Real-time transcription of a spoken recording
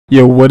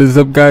Yo, what is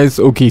up guys?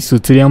 Okay, so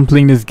today I'm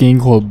playing this game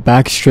called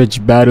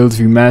Backstretch Battles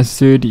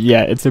Remastered.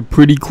 Yeah, it's a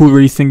pretty cool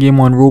racing game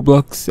on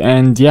Roblox,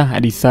 and yeah, I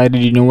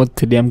decided, you know what,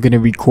 today I'm gonna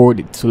record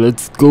it, so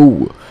let's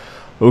go.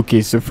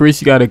 Okay, so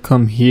first you gotta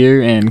come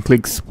here and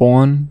click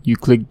spawn. You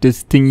click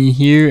this thingy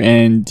here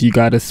and you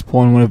gotta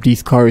spawn one of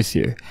these cars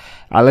here.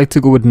 I like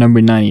to go with number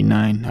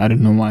 99. I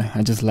don't know why,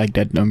 I just like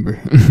that number.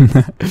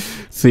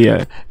 So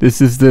yeah,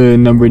 this is the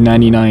number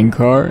 99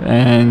 car,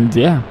 and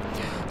yeah.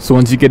 So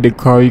once you get the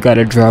car, you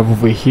gotta drive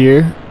over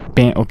here.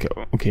 Bam.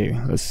 Okay,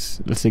 let's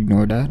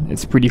ignore that.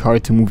 It's pretty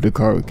hard to move the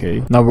car.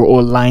 Okay, now we're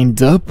all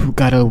lined up. We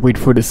gotta wait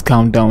for this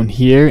countdown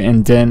here,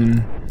 and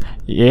then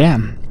yeah,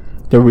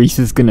 the race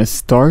is gonna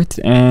start,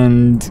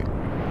 and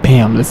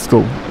bam, let's go.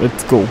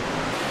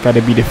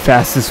 Gotta be the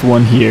fastest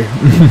one here.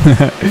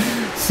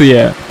 So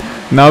yeah,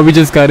 now we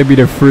just gotta be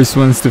the first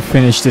ones to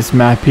finish this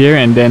map here,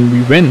 and then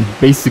we win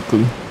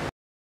basically.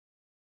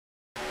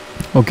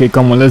 Okay,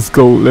 come on, let's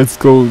go.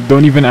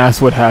 Don't even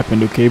ask what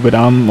happened, okay? But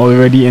I'm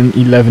already in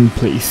 11th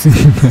place.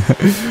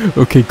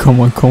 Okay, come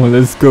on,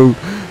 let's go.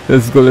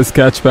 Let's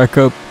catch back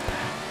up.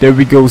 There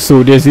we go.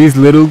 So there's these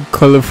little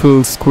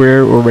colorful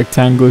square or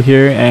rectangle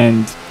here,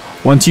 and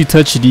once you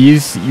touch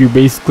these, you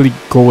basically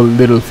go a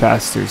little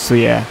faster. So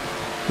yeah,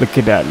 look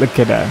at that.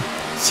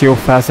 See how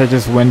fast I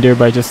just went there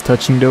by just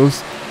touching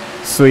those?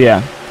 So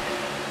yeah.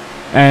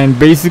 And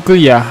basically,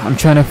 yeah, I'm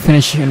trying to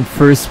finish in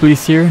first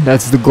place here.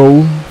 That's the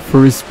goal,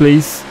 first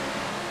place.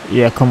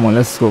 Yeah, come on,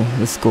 let's go.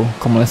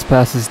 Come on, let's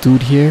pass this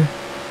dude here.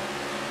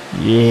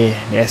 Yeah,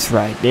 that's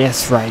right.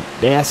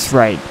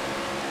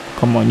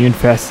 Come on, you ain't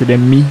faster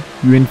than me.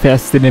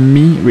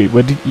 Wait,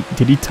 what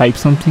did he type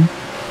something?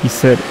 He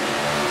said,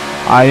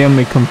 I am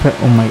a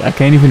oh my, I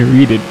can't even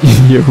read it.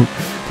 Yo,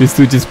 this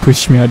dude just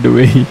pushed me out the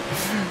way.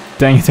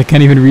 Dang it, I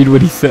can't even read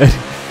what he said.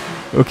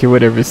 Okay,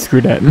 whatever,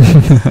 screw that.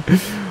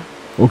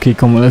 Okay,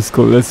 come on, let's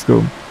go.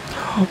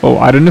 Oh,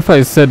 I don't know if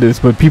I said this,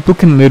 but people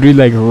can literally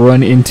like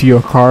run into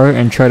your car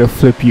and try to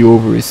flip you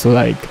over. So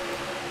like,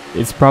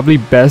 it's probably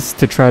best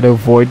to try to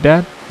avoid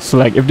that. So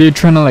like, if they're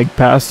trying to like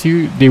pass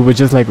you, they would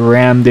just like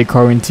ram their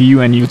car into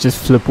you and you'll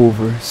just flip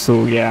over.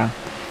 So yeah,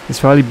 it's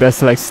probably best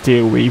to like stay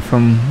away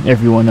from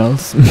everyone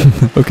else.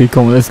 Okay,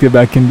 come on, let's get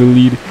back in the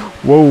lead.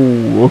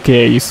 Whoa,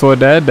 okay, you saw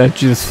that? That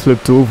just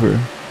flipped over.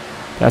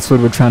 That's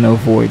what we're trying to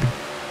avoid.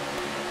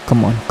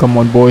 Come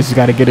on boys, you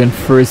gotta get in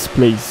first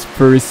place.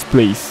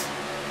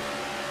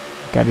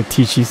 Gotta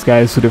teach these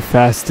guys who the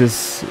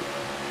fastest,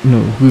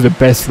 who's the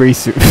best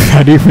racer.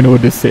 I don't even know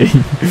what to say.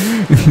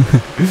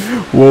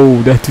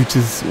 Whoa, that dude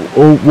just,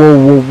 whoa,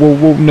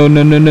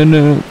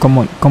 no. Come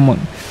on.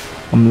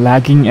 I'm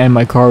lagging and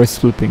my car is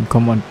flipping.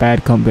 Come on,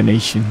 bad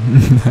combination.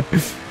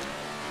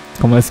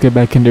 Come on, let's get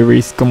back in the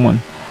race. Come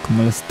on,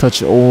 let's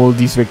touch all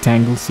these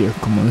rectangles here.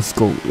 Come on, let's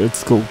go,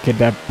 get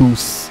that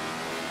boost.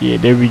 Yeah,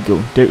 there we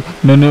go.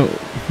 No.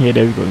 Yeah,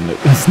 there we go.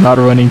 Let's not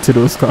run into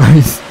those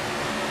cars.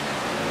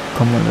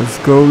 Come on, let's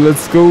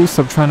go.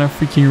 Stop trying to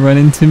freaking run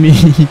into me.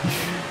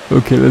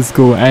 Okay, let's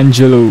go.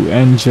 Angelo.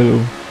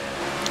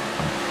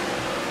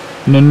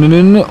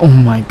 No. Oh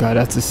my god,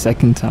 that's the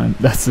second time.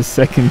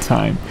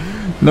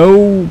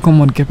 No,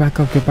 come on, get back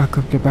up.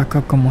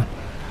 Come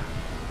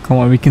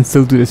on, we can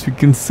still do this.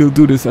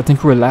 I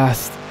think we're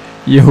last.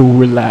 Yo,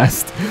 we're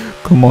last.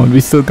 Come on,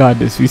 we still got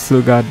this.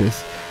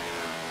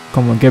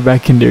 Come on, get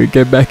back in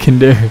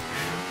there.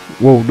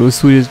 Whoa,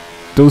 those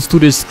two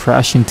just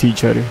crash into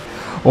each other.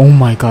 Oh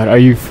my god, are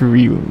you for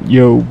real?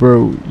 Yo,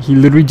 bro, he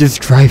literally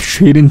just drives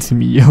straight into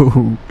me.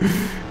 Yo.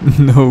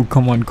 No,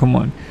 come on.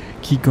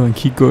 Keep going.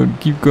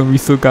 We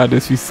still got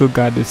this.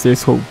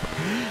 There's hope.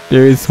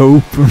 There is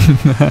hope.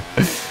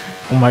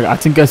 Oh my god, I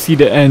think I see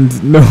the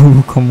end. No,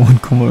 come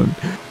on,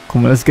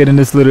 let's get in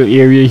this little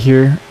area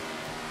here.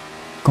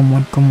 Come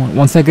on.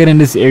 Once I get in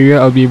this area,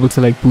 I'll be able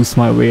to like boost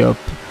my way up.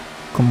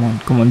 Come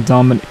on,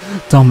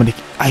 Dominic,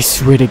 I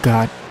swear to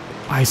god.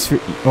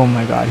 Oh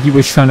my god, he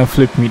was trying to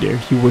flip me there.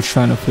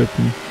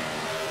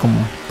 Come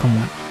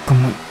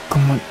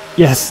on.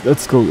 Yes,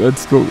 let's go.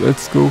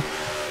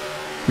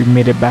 We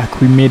made it back,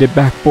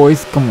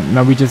 boys. Come on,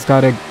 now we just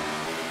gotta,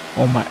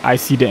 oh my, I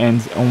see the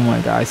end. Oh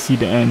my god, I see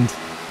the end.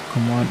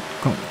 Come on.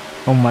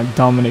 Oh my,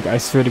 Dominic, I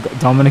swear to god,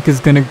 Dominic is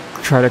gonna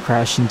try to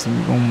crash into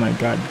me. Oh my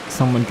god,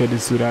 someone get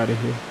this dude out of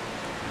here.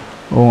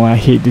 Oh, I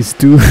hate this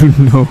dude.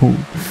 No.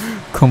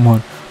 Come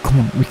on,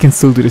 we can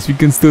still do this.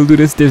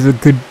 There's a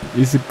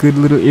good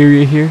little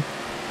area here.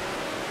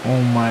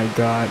 Oh my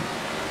god.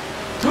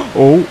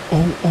 Oh,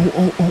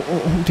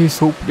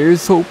 there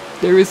is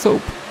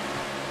hope.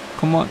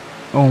 Come on.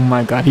 Oh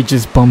my god, he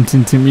just bumped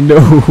into me. No.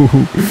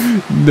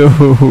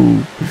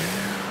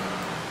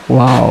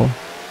 Wow,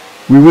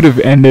 we would have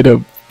ended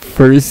up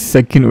first,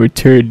 second, or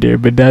third there,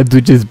 but that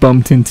dude just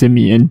bumped into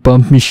me and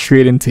bumped me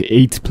straight into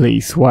 8th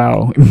place.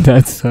 Wow.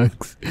 That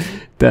sucks.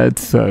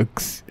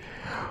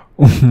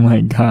 Oh my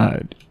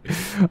god,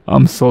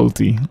 I'm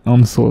salty.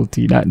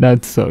 That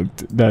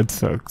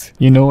sucked.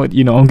 You know what,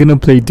 I'm gonna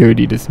play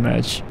dirty this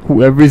match.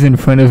 Whoever's in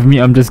front of me,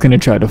 I'm just gonna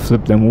try to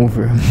flip them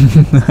over.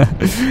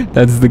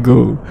 That's the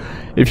goal.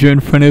 If you're in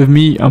front of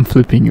me, I'm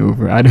flipping you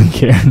over. I don't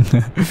care.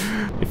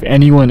 If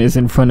anyone is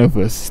in front of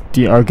us,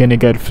 they are gonna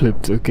get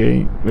flipped,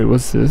 okay? Wait,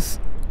 what's this?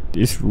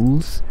 These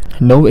rules?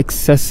 No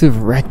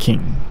excessive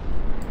wrecking.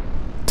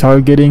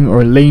 Targeting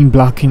or lane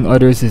blocking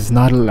others is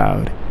not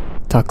allowed.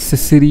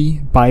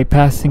 Toxicity,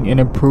 bypassing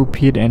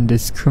inappropriate and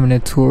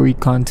discriminatory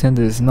content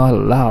is not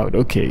allowed.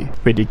 Okay,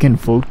 wait, they can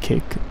vote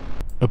kick.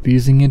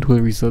 Abusing it will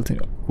result in...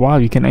 Wow,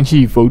 you can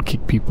actually vote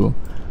kick people.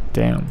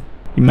 Damn.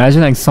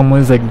 Imagine like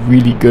someone's like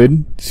really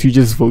good, so you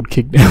just vote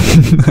kick them.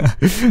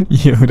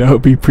 Yo, that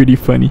would be pretty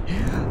funny.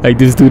 Like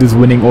this dude is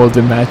winning all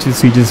the matches,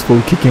 so you just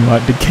vote kick him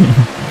out the game.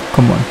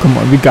 Come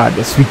on, we got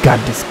this,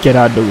 get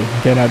out the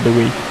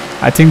way.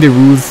 I think the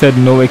rules said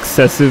no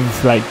excessive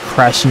like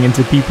crashing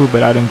into people,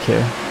 but I don't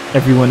care.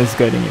 Everyone is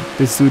getting it.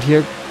 This dude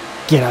here,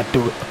 get out the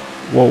way.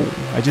 Whoa,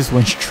 I just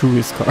went through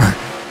his car.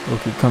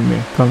 Okay, come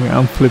here,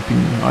 I'm flipping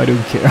you. I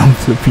don't care, I'm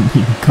flipping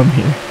you. Come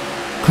here.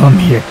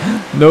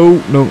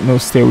 No,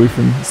 stay away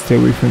from me.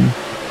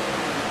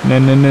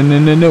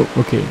 No.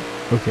 Okay.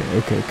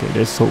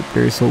 There's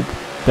hope.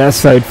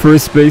 That's right,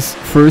 first place.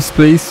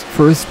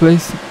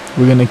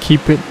 We're gonna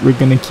keep it. We're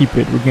gonna keep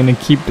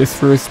this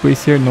first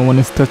place here. No one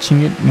is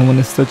touching it.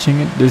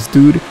 This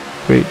dude,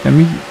 wait, let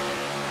me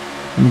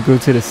go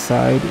to the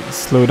side,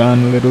 slow down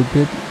a little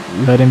bit,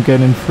 let him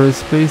get in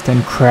first place,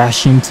 then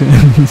crash into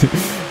him.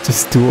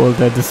 Just do all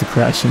that just to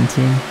crash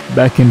into him.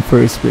 Back in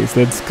first place,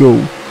 let's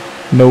go.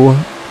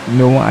 Noah,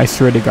 I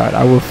swear to God,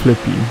 I will flip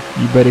you.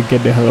 You better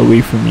get the hell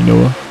away from me,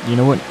 Noah. You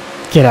know what?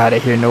 Get out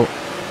of here, Noah.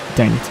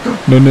 Dang it.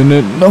 No,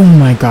 oh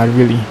my God,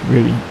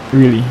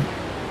 really.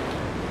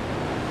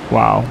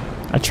 Wow.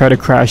 I try to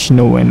crash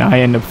Noah and I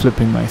end up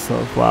flipping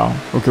myself. Wow.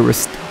 Okay,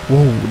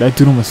 whoa, that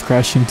dude almost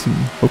crashed into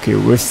me. Okay,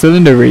 we're still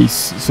in the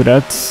race, so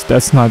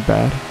that's not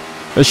bad.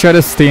 Let's try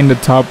to stay in the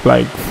top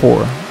like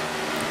 4.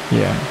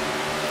 Yeah.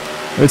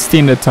 Let's stay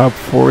in the top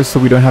 4 so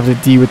we don't have to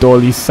deal with all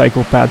these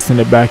psychopaths in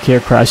the back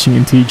here crashing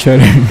into each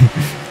other.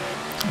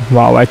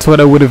 Wow, I thought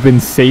I would have been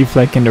safe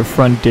like in the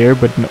front there,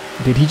 but no.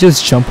 Did he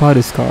just jump out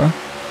his car?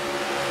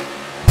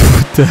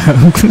 What the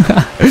hell?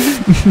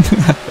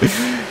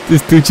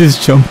 This dude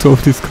just jumped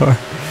off his car.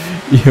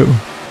 Yo,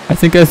 I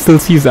think I still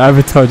see his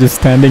avatar just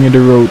standing in the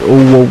road.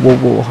 Oh,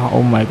 whoa.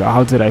 Oh my God,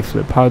 how did I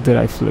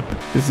flip?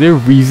 Is there a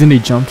reason he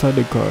jumped out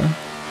the car?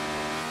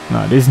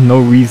 Nah, there's no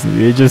reason.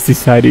 They just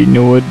decided, you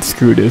know what,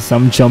 screw this,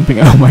 I'm jumping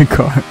out of my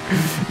car.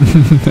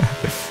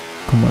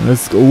 Come on,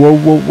 let's go.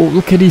 Whoa,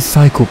 look at these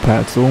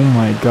psychopaths. Oh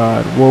my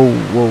God. Whoa.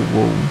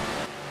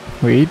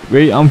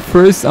 Wait, I'm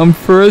first.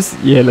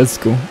 Yeah, let's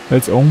go.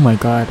 Oh my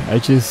God, I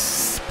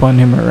just spun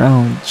him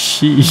around.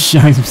 Sheesh,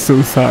 I'm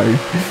so sorry.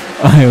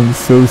 I am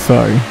so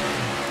sorry.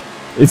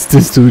 It's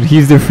this dude.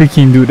 He's the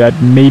freaking dude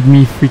that made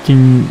me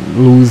freaking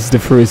lose the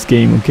first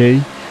game, okay?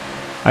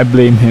 I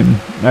blame him.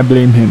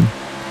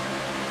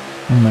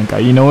 Oh my God,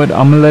 you know what?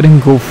 I'm gonna let him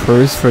go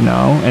first for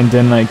now and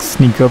then like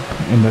sneak up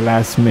in the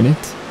last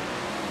minute.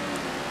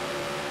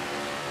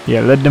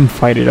 Yeah, let them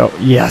fight it out.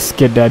 Yes,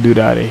 get that dude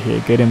out of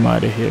here. Get him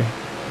out of here.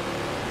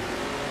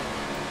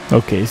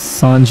 Okay,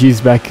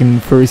 Sanji's back in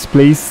first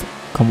place.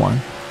 Come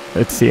on.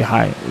 Let's say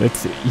hi.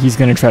 He's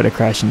gonna try to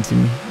crash into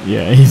me.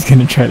 Yeah, he's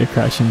gonna try to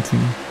crash into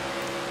me.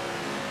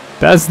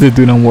 That's the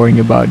dude I'm worrying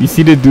about. You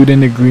see the dude in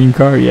the green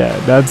car? Yeah,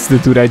 that's the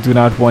dude I do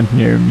not want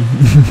near me.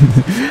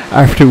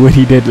 After what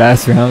he did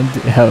last round,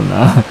 hell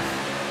nah.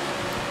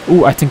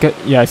 Oh, I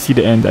see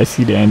the end.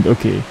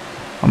 Okay,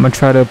 I'm gonna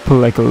try to pull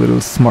like a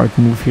little smart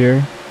move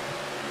here.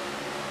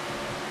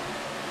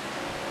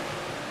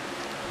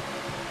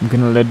 I'm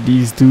gonna let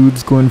these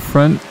dudes go in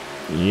front.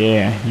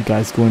 Yeah, you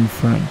guys go in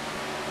front.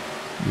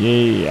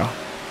 Yeah.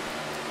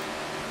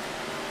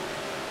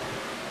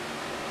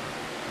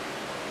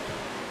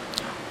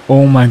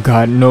 Oh my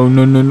God, no.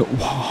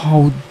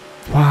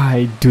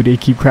 Why do they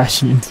keep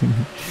crashing into me?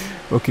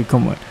 Okay,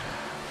 come on.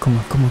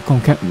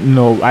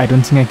 No, I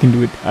don't think I can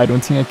do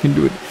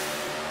it.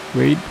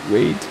 Wait.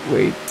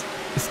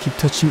 Let's keep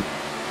touching.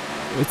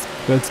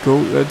 Let's go.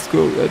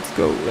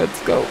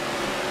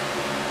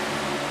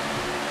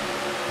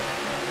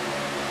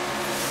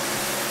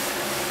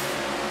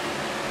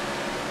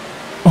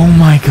 Oh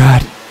my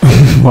God.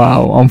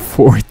 Wow, I'm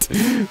fourth.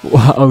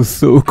 Wow,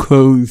 so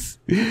close.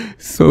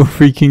 So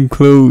freaking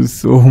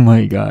close. Oh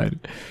my God.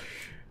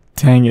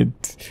 Dang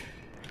it.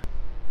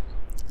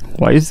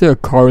 Why is there a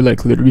car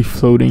like literally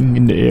floating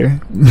in the air?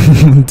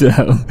 What the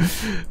hell?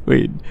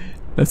 Wait,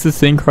 that's the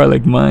same car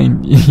like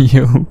mine.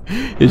 Yo,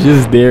 it's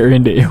just there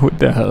in the air. What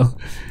the hell?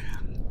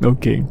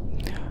 Okay.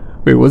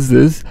 Wait, what's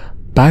this?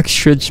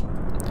 Backstretch.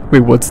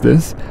 Wait, what's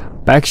this?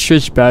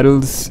 Backstretch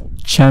Battles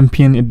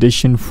Champion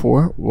Edition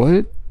 4?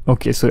 What?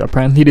 Okay, so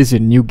apparently there's a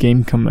new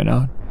game coming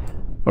out.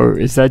 Or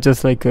is that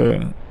just like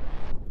a...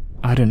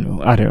 I don't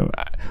know.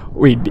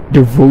 Wait,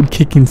 they're vote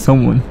kicking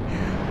someone.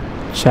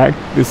 Jack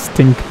the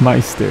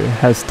Stinkmeister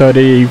has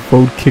started a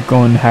vote kick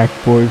on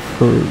Hackboy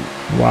for...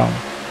 Wow.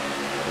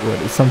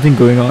 What, is something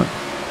going on?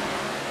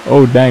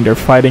 Oh dang, they're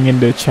fighting in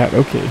the chat.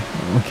 Okay,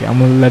 I'm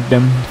gonna let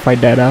them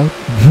fight that out.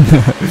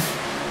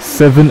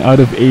 7 out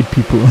of 8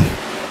 people.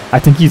 I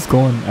think he's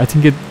gone.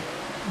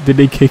 Did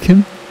they kick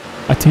him?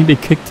 I think they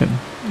kicked him.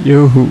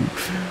 Yo,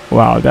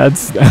 wow,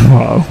 that's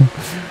wow.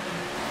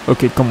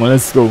 Okay, come on,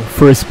 let's go.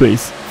 First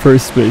place,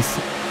 first place,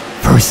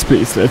 first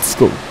place. Let's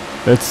go,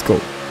 let's go,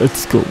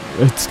 let's go,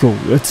 let's go,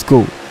 let's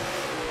go.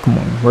 Come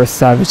on, we're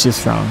savage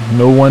this round.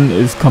 No one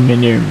is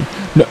coming near me.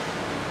 No.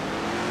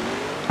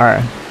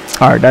 Alright,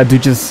 alright. That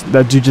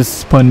dude just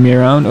spun me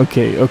around.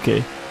 Okay,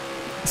 okay.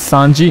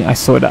 Sanji, I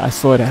saw that. I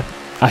saw that.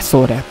 I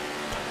saw that.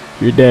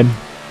 You're dead.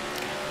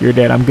 You're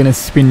dead. I'm gonna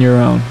spin you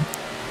around.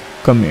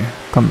 Come here.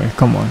 Come here.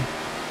 Come on.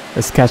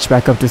 Let's catch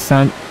back up to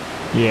San.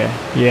 Yeah.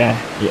 Yeah.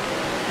 Yeah.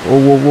 Whoa,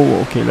 whoa, whoa,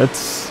 whoa. Okay,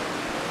 let's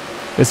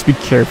be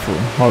careful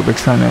while we're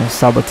trying to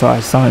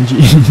sabotage Sanji.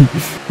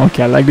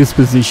 Okay, I like this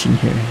position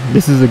here.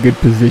 This is a good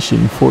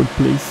position. 4th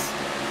place.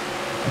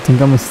 I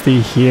think I'm gonna stay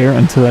here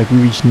until like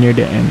we reach near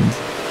the end.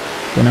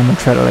 Then I'm gonna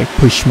try to like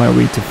push my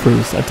way to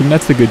 1st. I think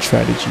that's a good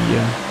strategy.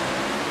 Yeah.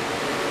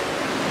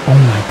 Oh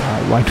my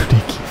god, why do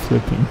they keep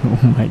flipping?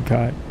 Oh my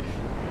god.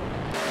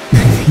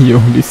 Yo,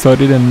 they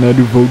started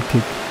another vote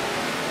kick.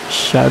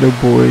 Shadow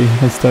Boy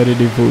has started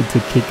a vote to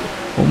kick.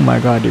 Oh my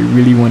god, they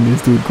really want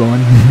this dude gone.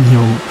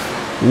 Yo,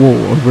 whoa,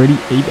 already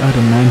 8 out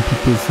of 9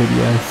 people said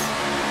yes.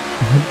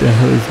 What the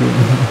hell is going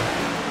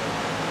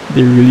on?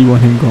 They really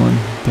want him gone.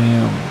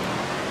 Damn.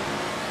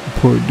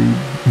 Poor dude.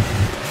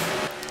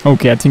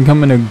 Okay, I think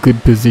I'm in a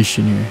good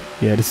position here.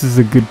 Yeah, this is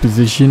a good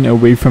position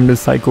away from the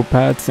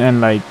psychopaths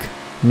and like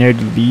near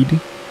the lead.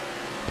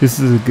 This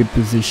is a good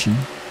position.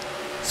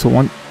 So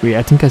wait,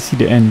 I think I see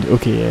the end.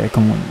 Okay, yeah,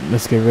 come on,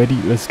 let's get ready.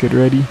 Let's get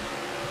ready.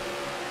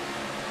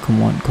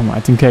 Come on, come on.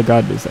 I think I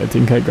got this. I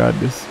think I got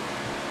this.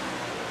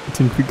 I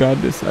think we got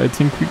this. I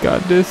think we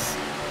got this.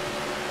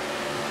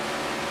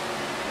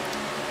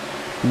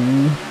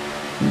 Ooh,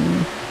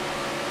 ooh,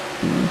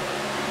 ooh.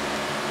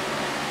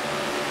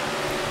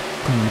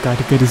 Come on,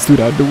 gotta get this dude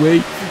out of the way.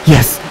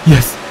 Yes,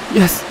 yes,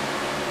 yes.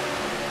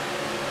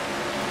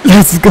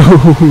 Let's go.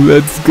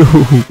 Let's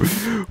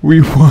go.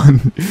 We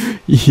won.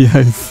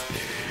 Yes.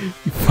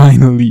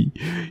 Finally.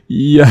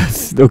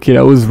 Yes. Okay,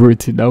 that was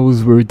worth it. That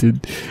was worth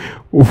it.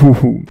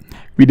 Ooh.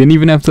 We didn't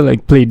even have to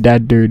like play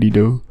that dirty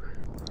though.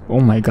 Oh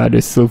my god,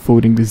 they're still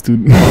voting this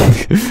dude.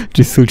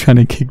 Just still trying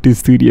to kick this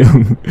studio.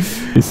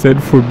 They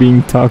said for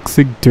being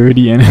toxic,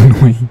 dirty, and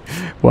annoying.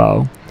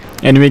 Wow.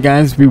 Anyway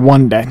guys, we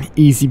won that.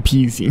 Easy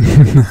peasy.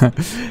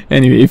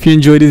 Anyway, if you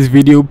enjoyed this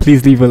video,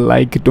 please leave a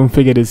like. Don't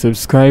forget to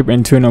subscribe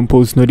and turn on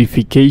post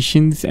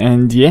notifications.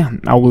 And yeah,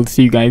 I will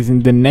see you guys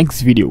in the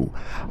next video.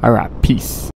 Alright, peace.